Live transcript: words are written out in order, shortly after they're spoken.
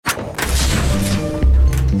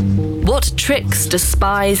What tricks do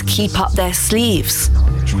spies keep up their sleeves?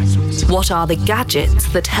 What are the gadgets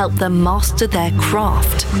that help them master their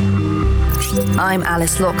craft? I'm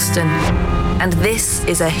Alice Loxton, and this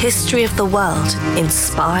is a history of the world in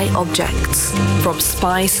spy objects from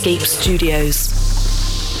Spyscape Studios.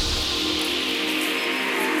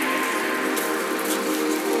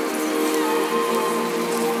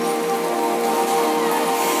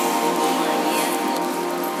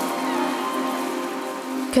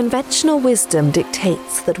 Conventional wisdom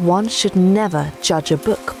dictates that one should never judge a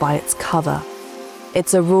book by its cover.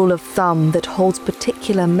 It's a rule of thumb that holds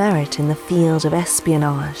particular merit in the field of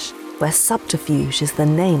espionage, where subterfuge is the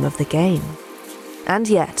name of the game. And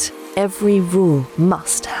yet, every rule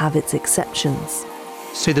must have its exceptions.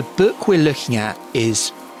 So the book we're looking at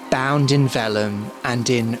is bound in vellum, and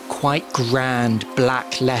in quite grand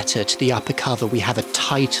black letter to the upper cover we have a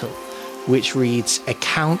title which reads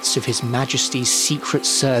Accounts of His Majesty's Secret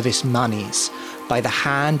Service Moneys by the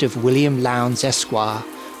hand of William Lowndes, Esquire,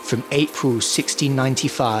 from April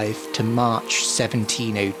 1695 to March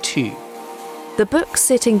 1702. The book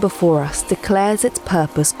sitting before us declares its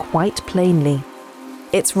purpose quite plainly.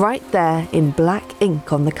 It's right there in black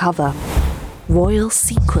ink on the cover. Royal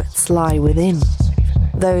secrets lie within,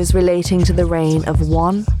 those relating to the reign of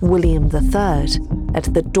one William III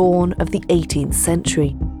at the dawn of the 18th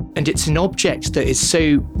century. And it's an object that is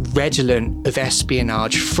so redolent of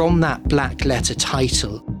espionage from that black letter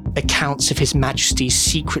title, Accounts of His Majesty's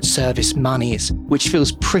Secret Service Moneys, which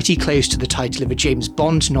feels pretty close to the title of a James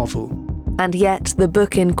Bond novel. And yet the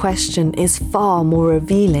book in question is far more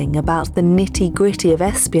revealing about the nitty-gritty of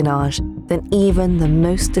espionage than even the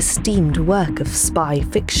most esteemed work of spy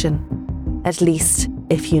fiction. At least,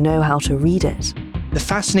 if you know how to read it. The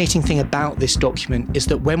fascinating thing about this document is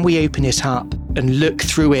that when we open it up and look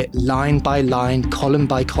through it line by line, column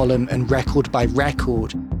by column, and record by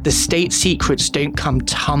record, the state secrets don't come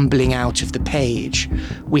tumbling out of the page.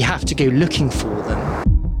 We have to go looking for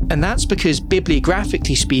them. And that's because,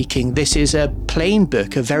 bibliographically speaking, this is a plain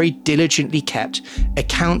book, a very diligently kept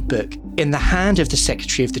account book in the hand of the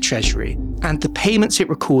Secretary of the Treasury. And the payments it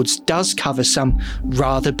records does cover some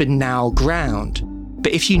rather banal ground.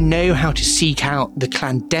 But if you know how to seek out the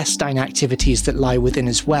clandestine activities that lie within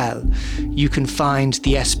as well, you can find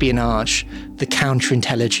the espionage, the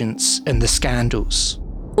counterintelligence, and the scandals.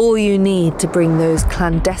 All you need to bring those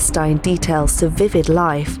clandestine details to vivid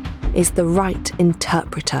life is the right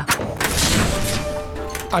interpreter.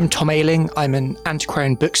 I'm Tom Ayling. I'm an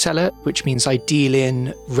antiquarian bookseller, which means I deal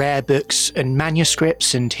in rare books and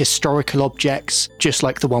manuscripts and historical objects, just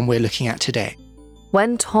like the one we're looking at today.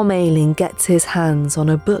 When Tom Ayling gets his hands on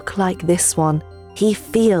a book like this one, he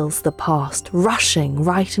feels the past rushing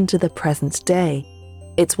right into the present day.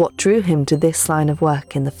 It's what drew him to this line of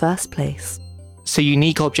work in the first place. So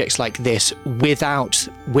unique objects like this, without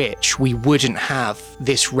which we wouldn't have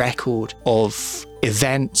this record of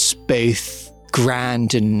events, both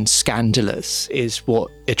grand and scandalous, is what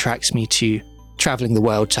attracts me to travelling the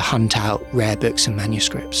world to hunt out rare books and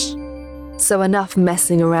manuscripts. So enough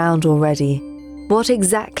messing around already. What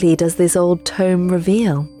exactly does this old tome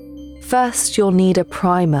reveal? First, you'll need a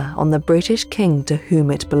primer on the British king to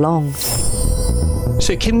whom it belonged.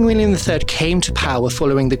 So King William III came to power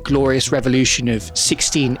following the Glorious Revolution of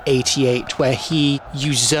 1688, where he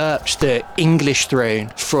usurped the English throne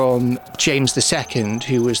from James II,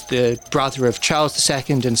 who was the brother of Charles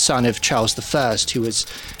II and son of Charles I, who was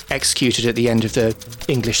executed at the end of the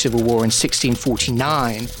English Civil War in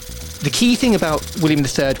 1649. The key thing about William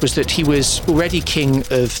III was that he was already king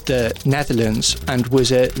of the Netherlands and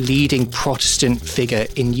was a leading Protestant figure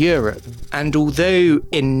in Europe. And although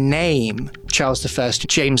in name Charles I and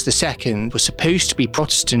James II were supposed to be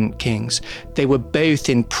Protestant kings, they were both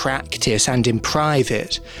in practice and in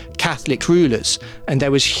private Catholic rulers, and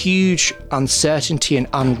there was huge uncertainty and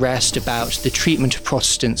unrest about the treatment of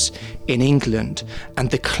Protestants in England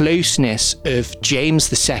and the closeness of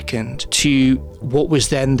James II to what was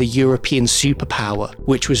then the European superpower,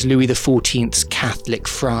 which was Louis XIV's Catholic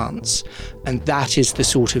France. And that is the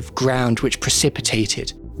sort of ground which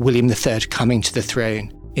precipitated William III coming to the throne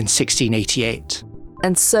in 1688.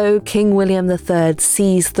 And so King William III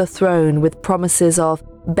seized the throne with promises of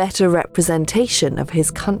better representation of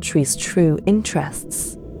his country's true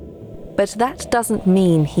interests. But that doesn't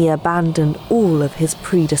mean he abandoned all of his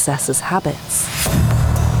predecessors' habits.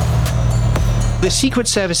 The Secret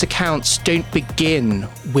Service accounts don't begin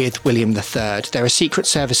with William III. There are Secret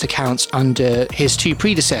Service accounts under his two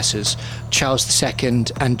predecessors, Charles II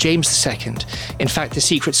and James II. In fact, the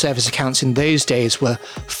Secret Service accounts in those days were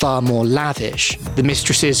far more lavish. The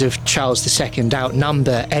mistresses of Charles II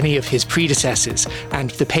outnumber any of his predecessors, and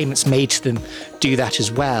the payments made to them do that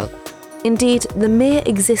as well. Indeed, the mere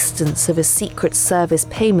existence of a Secret Service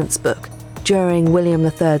payments book during William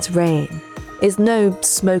III's reign is no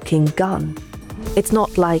smoking gun. It's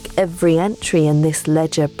not like every entry in this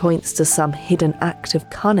ledger points to some hidden act of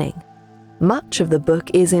cunning. Much of the book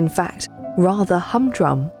is, in fact, rather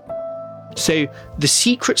humdrum. So the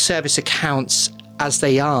Secret Service accounts as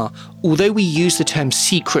they are, although we use the term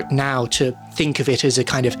secret now to think of it as a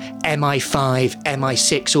kind of MI5,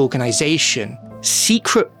 MI6 organization,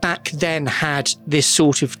 secret back then had this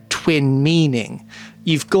sort of twin meaning.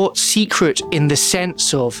 You've got secret in the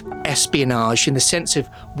sense of espionage, in the sense of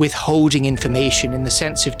withholding information, in the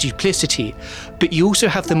sense of duplicity, but you also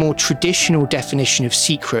have the more traditional definition of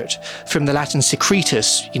secret from the Latin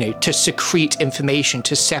secretus, to secrete information,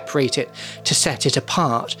 to separate it, to set it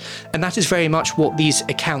apart. And that is very much what these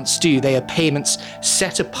accounts do. They are payments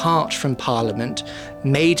set apart from Parliament,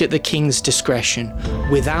 made at the King's discretion,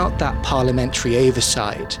 without that parliamentary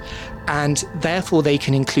oversight. And therefore they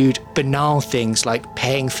can include banal things like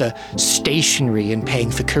paying for stationery and paying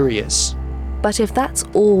for couriers. But if that's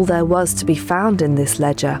all there was to be found in this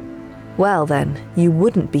ledger, well then, you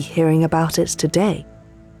wouldn't be hearing about it today.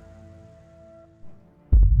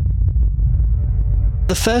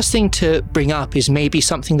 The first thing to bring up is maybe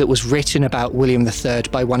something that was written about William III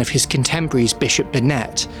by one of his contemporaries, Bishop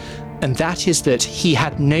Burnet, and that is that he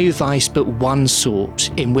had no vice but one sort,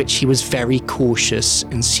 in which he was very cautious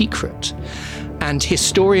and secret. And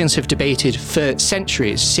historians have debated for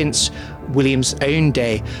centuries, since William's own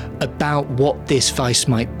day, about what this vice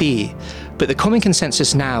might be. But the common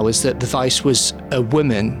consensus now is that the vice was a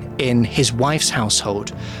woman in his wife's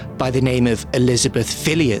household by the name of Elizabeth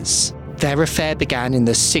Villiers. Their affair began in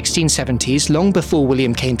the 1670s, long before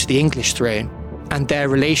William came to the English throne, and their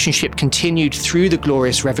relationship continued through the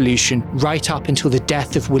Glorious Revolution right up until the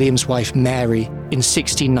death of William's wife Mary in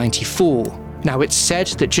 1694. Now, it's said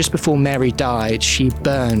that just before Mary died, she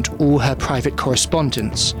burned all her private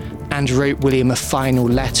correspondence and wrote William a final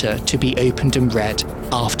letter to be opened and read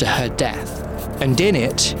after her death. And in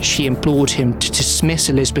it, she implored him to dismiss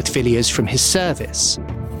Elizabeth Villiers from his service.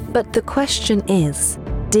 But the question is,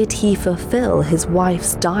 did he fulfill his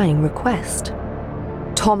wife's dying request?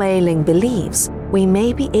 Tom Ayling believes we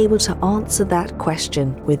may be able to answer that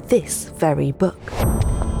question with this very book.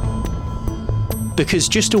 Because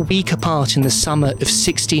just a week apart in the summer of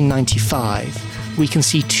 1695, we can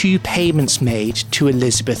see two payments made to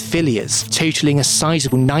Elizabeth Villiers, totalling a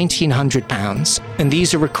sizable £1,900, and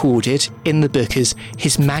these are recorded in the book as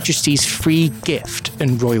His Majesty's Free Gift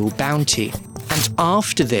and Royal Bounty. And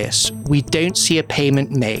after this, we don't see a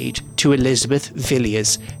payment made to Elizabeth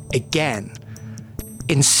Villiers again.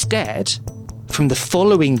 Instead, from the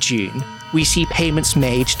following June, we see payments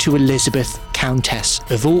made to Elizabeth, Countess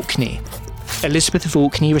of Orkney. Elizabeth of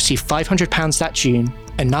Orkney received £500 that June,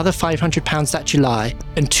 another £500 that July,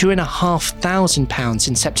 and £2,500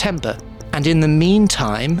 in September. And in the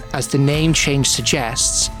meantime, as the name change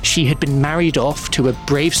suggests, she had been married off to a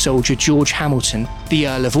brave soldier, George Hamilton, the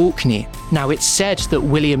Earl of Orkney. Now, it's said that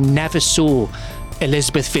William never saw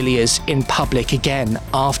Elizabeth Villiers in public again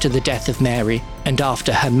after the death of Mary and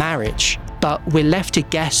after her marriage. But we're left to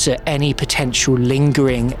guess at any potential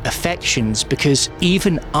lingering affections, because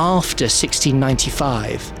even after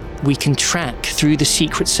 1695, we can track through the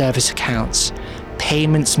Secret Service accounts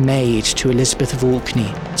payments made to Elizabeth of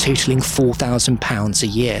Orkney totaling £4,000 a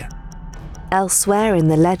year. Elsewhere in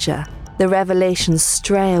the ledger, the revelations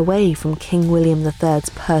stray away from King William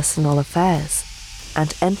III's personal affairs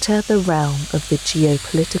and enter the realm of the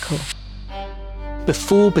geopolitical.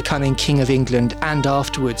 Before becoming King of England and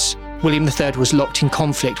afterwards, William III was locked in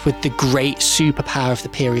conflict with the great superpower of the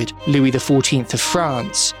period, Louis XIV of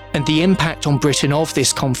France, and the impact on Britain of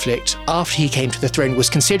this conflict after he came to the throne was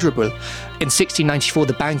considerable. In 1694,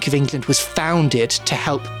 the Bank of England was founded to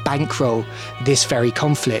help bankroll this very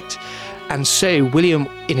conflict. And so William,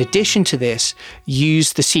 in addition to this,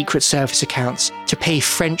 used the Secret Service accounts to pay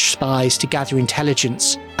French spies to gather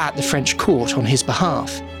intelligence at the French court on his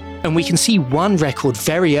behalf. And we can see one record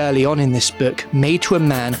very early on in this book made to a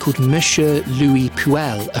man called Monsieur Louis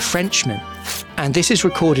Puel, a Frenchman. And this is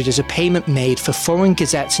recorded as a payment made for foreign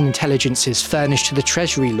gazettes and intelligences furnished to the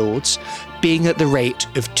Treasury Lords, being at the rate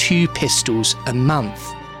of 2 pistoles a month.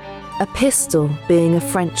 A pistol being a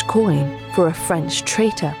French coin for a French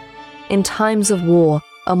traitor. In times of war,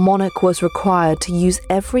 a monarch was required to use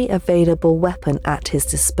every available weapon at his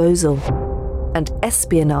disposal, and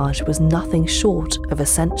espionage was nothing short of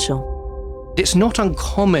essential. It's not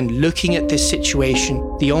uncommon, looking at this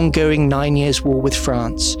situation, the ongoing 9 Years' War with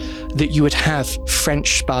France, that you would have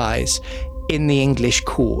French spies in the English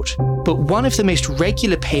court. But one of the most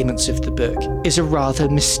regular payments of the book is a rather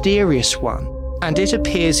mysterious one, and it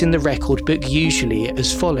appears in the record book usually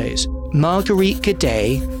as follows: Marguerite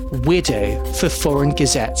Godet, widow, for foreign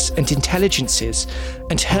gazettes and intelligences,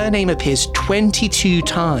 and her name appears 22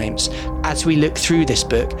 times as we look through this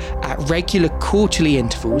book at regular quarterly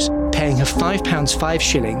intervals, paying her £5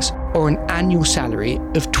 5 or an annual salary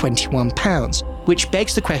of £21, which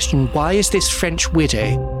begs the question, why is this French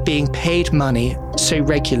widow being paid money so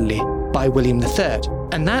regularly by William III?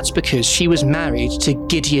 And that's because she was married to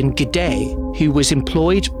Gideon Godet, who was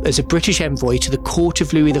employed as a British envoy to the court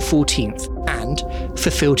of Louis XIV and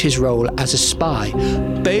fulfilled his role as a spy,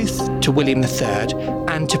 both to William III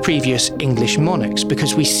and to previous English monarchs,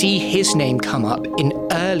 because we see his name come up in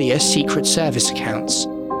earlier Secret Service accounts.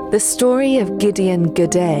 The story of Gideon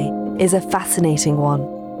Godet is a fascinating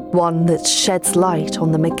one that sheds light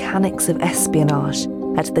on the mechanics of espionage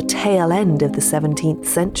at the tail end of the 17th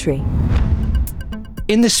century.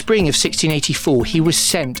 In the spring of 1684, he was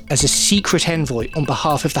sent as a secret envoy on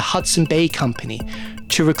behalf of the Hudson Bay Company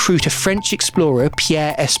to recruit a French explorer,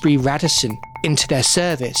 Pierre Esprit Radisson, into their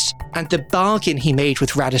service. And the bargain he made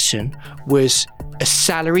with Radisson was a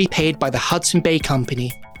salary paid by the Hudson Bay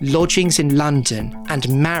Company, lodgings in London, and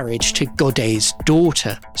marriage to Godet's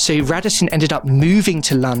daughter. So Radisson ended up moving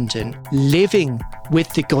to London, living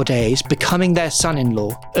with the Godets, becoming their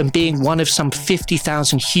son-in-law, and being one of some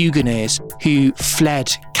 50,000 Huguenots who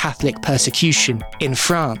fled Catholic persecution in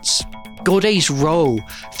France. Godet's role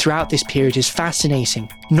throughout this period is fascinating,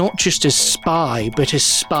 not just as spy, but as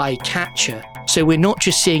spy catcher. So we're not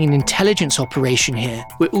just seeing an intelligence operation here,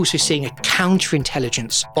 we're also seeing a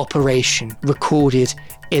counterintelligence operation recorded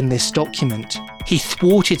in this document. He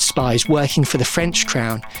thwarted spies working for the French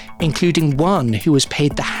crown, including one who was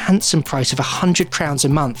paid the handsome price of 100 crowns a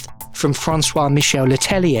month from Francois-Michel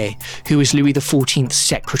Letellier, who was Louis XIV's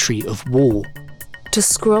Secretary of War. To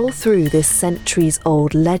scroll through this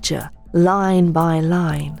centuries-old ledger, line by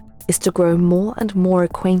line, is to grow more and more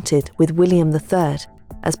acquainted with William III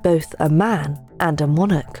as both a man and a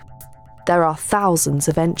monarch. There are thousands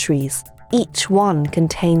of entries. Each one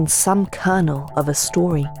contains some kernel of a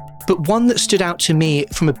story. But one that stood out to me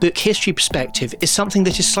from a book history perspective is something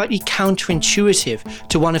that is slightly counterintuitive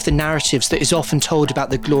to one of the narratives that is often told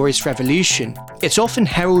about the Glorious Revolution. It's often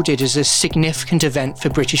heralded as a significant event for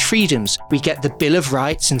British freedoms. We get the Bill of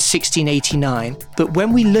Rights in 1689, but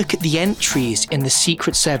when we look at the entries in the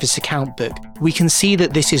Secret Service account book, we can see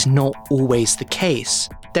that this is not always the case.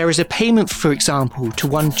 There is a payment, for example, to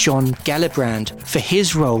one John Gellibrand for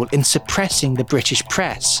his role in suppressing the British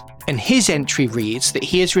press. And his entry reads that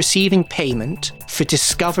he is receiving payment for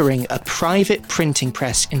discovering a private printing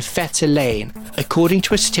press in Fetter Lane, according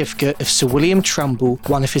to a certificate of Sir William Trumbull,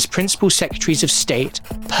 one of his principal secretaries of state,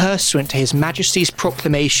 pursuant to His Majesty's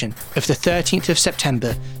proclamation of the 13th of September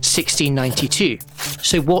 1692.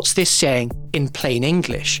 So what's this saying in plain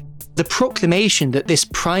English? The proclamation that this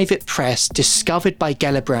private press discovered by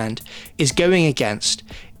Gellibrand is going against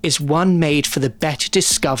is one made for the better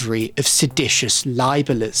discovery of seditious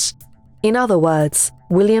libellers. In other words,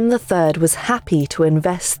 William III was happy to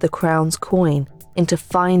invest the crown's coin into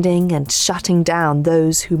finding and shutting down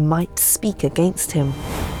those who might speak against him.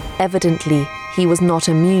 Evidently, he was not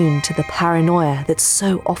immune to the paranoia that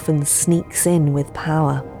so often sneaks in with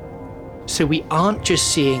power. So we aren't just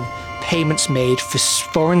seeing payments made for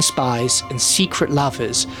foreign spies and secret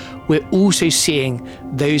lovers, we're also seeing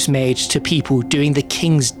those made to people doing the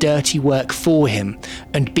king's dirty work for him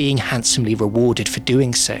and being handsomely rewarded for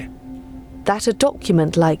doing so. That a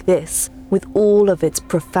document like this, with all of its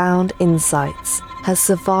profound insights, has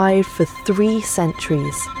survived for 3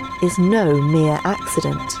 centuries is no mere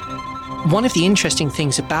accident. One of the interesting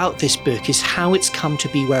things about this book is how it's come to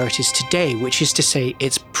be where it is today, which is to say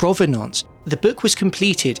its provenance. The book was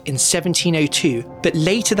completed in 1702, but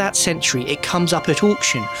later that century it comes up at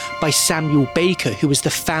auction by Samuel Baker, who was the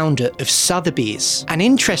founder of Sotheby's. And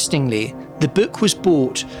interestingly, the book was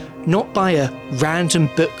bought not by a random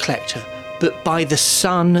book collector, but by the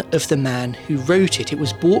son of the man who wrote it. It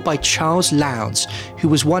was bought by Charles Lowndes, who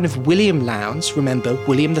was one of William Lowndes, remember,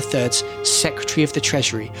 William III's Secretary of the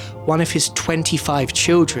Treasury, one of his 25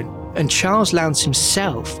 children. And Charles Lowndes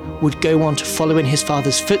himself would go on to follow in his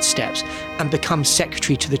father's footsteps and become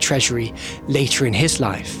Secretary to the Treasury later in his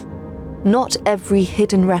life. Not every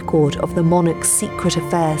hidden record of the monarch's secret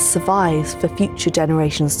affairs survives for future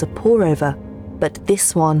generations to pore over, but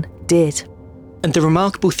this one did. And the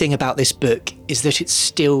remarkable thing about this book is that it's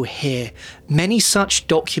still here. Many such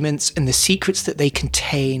documents and the secrets that they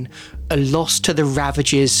contain are lost to the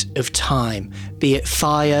ravages of time, be it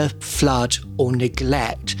fire, flood, or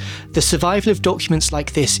neglect. The survival of documents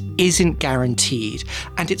like this isn't guaranteed,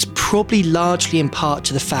 and it's probably largely in part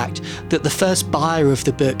to the fact that the first buyer of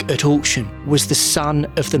the book at auction was the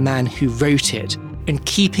son of the man who wrote it. And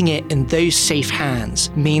keeping it in those safe hands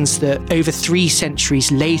means that over 3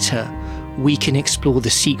 centuries later, we can explore the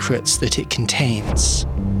secrets that it contains.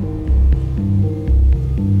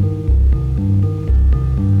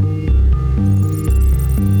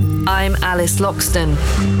 I'm Alice Loxton.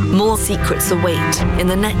 More secrets await in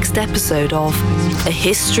the next episode of A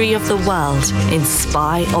History of the World in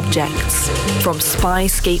Spy Objects from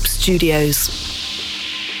Spyscape Studios.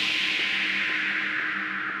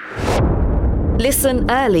 Listen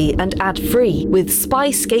early and ad-free with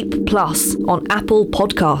Spyscape Plus on Apple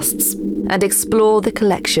Podcasts, and explore the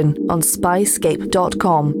collection on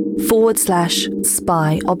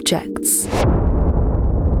spyscape.com/spy objects.